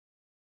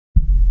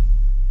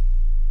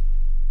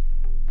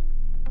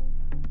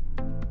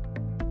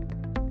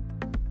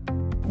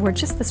we're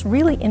just this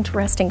really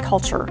interesting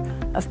culture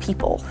of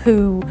people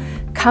who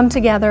come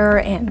together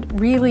and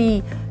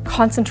really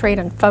concentrate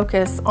and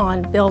focus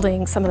on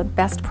building some of the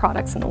best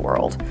products in the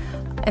world.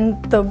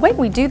 And the way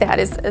we do that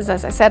is, as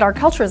I said, our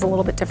culture is a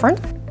little bit different.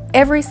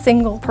 Every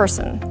single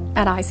person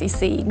at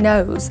ICC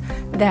knows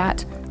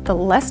that the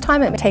less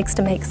time it takes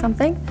to make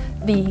something,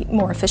 the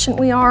more efficient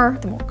we are,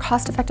 the more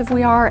cost-effective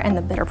we are, and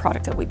the better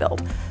product that we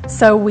build.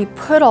 So we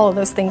put all of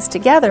those things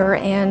together,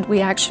 and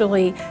we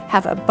actually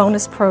have a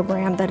bonus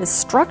program that is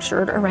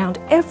structured around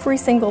every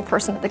single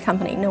person at the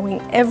company,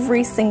 knowing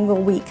every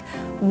single week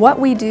what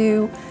we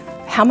do,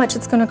 how much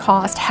it's going to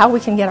cost, how we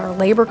can get our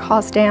labor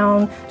costs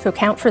down to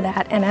account for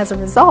that, and as a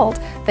result,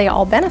 they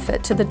all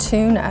benefit to the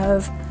tune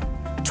of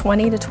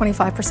 20 to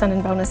 25%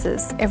 in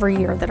bonuses every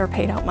year that are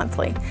paid out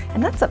monthly.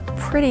 And that's a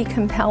pretty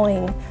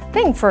compelling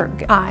thing for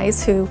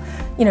guys who,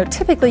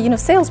 typically,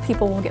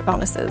 salespeople will get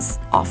bonuses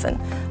often.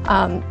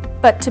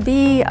 But to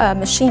be a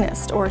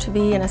machinist, or to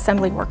be an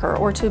assembly worker,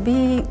 or to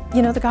be,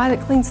 the guy that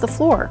cleans the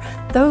floor,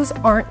 those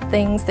aren't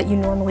things that you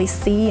normally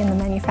see in the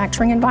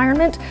manufacturing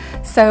environment.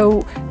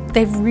 So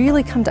they've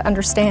really come to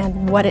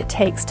understand what it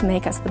takes to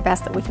make us the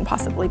best that we can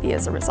possibly be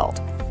as a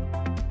result.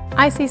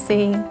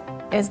 ICC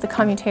is the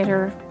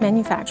commutator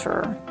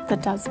manufacturer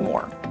that does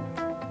more.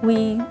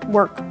 We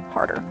work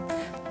harder.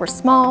 We're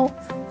small,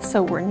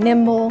 so we're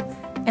nimble,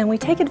 and we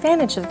take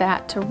advantage of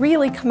that to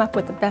really come up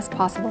with the best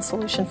possible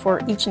solution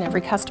for each and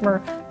every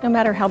customer, no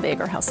matter how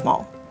big or how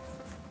small.